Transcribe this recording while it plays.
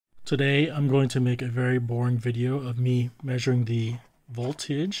Today I'm going to make a very boring video of me measuring the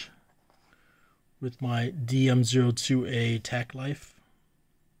voltage with my DM02A Tacklife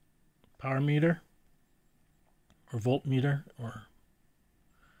power meter or voltmeter,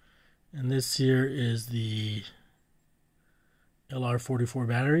 and this here is the lr44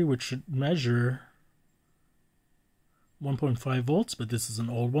 battery, which should measure 1.5 volts, but this is an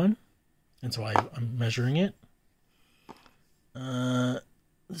old one, and so I'm measuring it.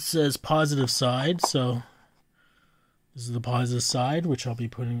 It says positive side, so this is the positive side, which I'll be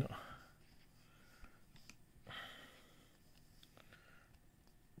putting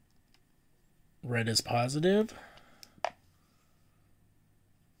red is positive.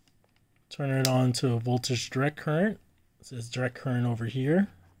 Turn it on to a voltage direct current. It says direct current over here.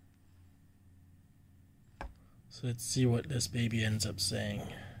 So let's see what this baby ends up saying.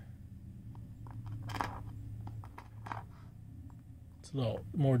 It's a little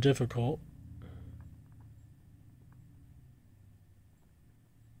more difficult.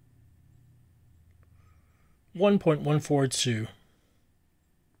 .142.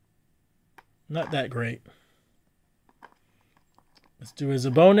 Not that great. Let's do as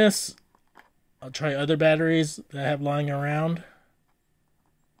a bonus. I'll try other batteries that I have lying around.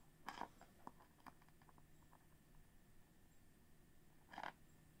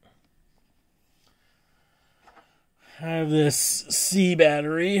 I have this C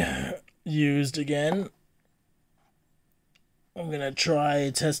battery used again. I'm going to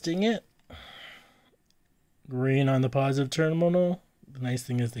try testing it. Green on the positive terminal. The nice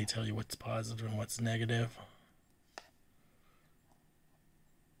thing is they tell you what's positive and what's negative.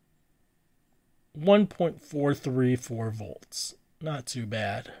 1.434 volts. Not too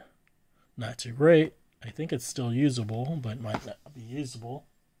bad. Not too great. I think it's still usable, but might not be usable.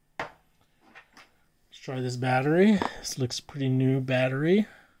 Let's try this battery. This looks pretty new battery.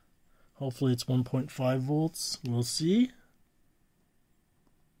 Hopefully it's 1.5 volts. We'll see.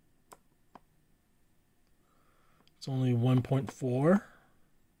 It's only 1.4.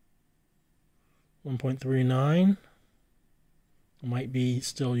 1.39. Might be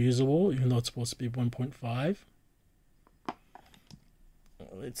still usable, even though it's supposed to be 1.5.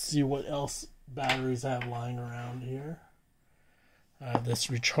 Let's see what else batteries I have lying around here. I have this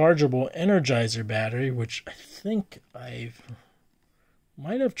rechargeable Energizer battery, which I think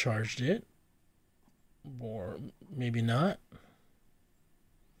might have charged it, or maybe not.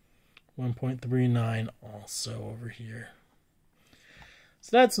 1.39 also over here.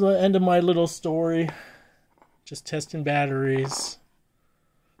 So that's the end of my little story. Just testing batteries.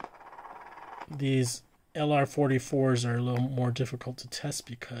 These lr44s are a little more difficult to test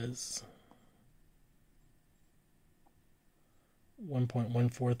because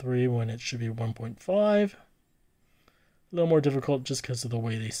 1.143 when it should be 1.5. A little more difficult just because of the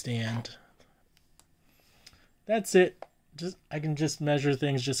way they stand. That's it. I can just measure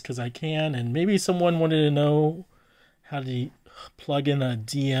things just because I can, and maybe someone wanted to know how to plug in a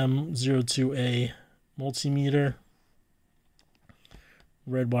DM02A multimeter.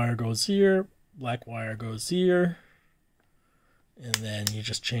 Red wire goes here, black wire goes here, and then you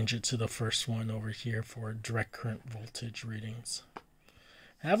just change it to the first one over here for direct current voltage readings.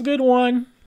 Have a good one.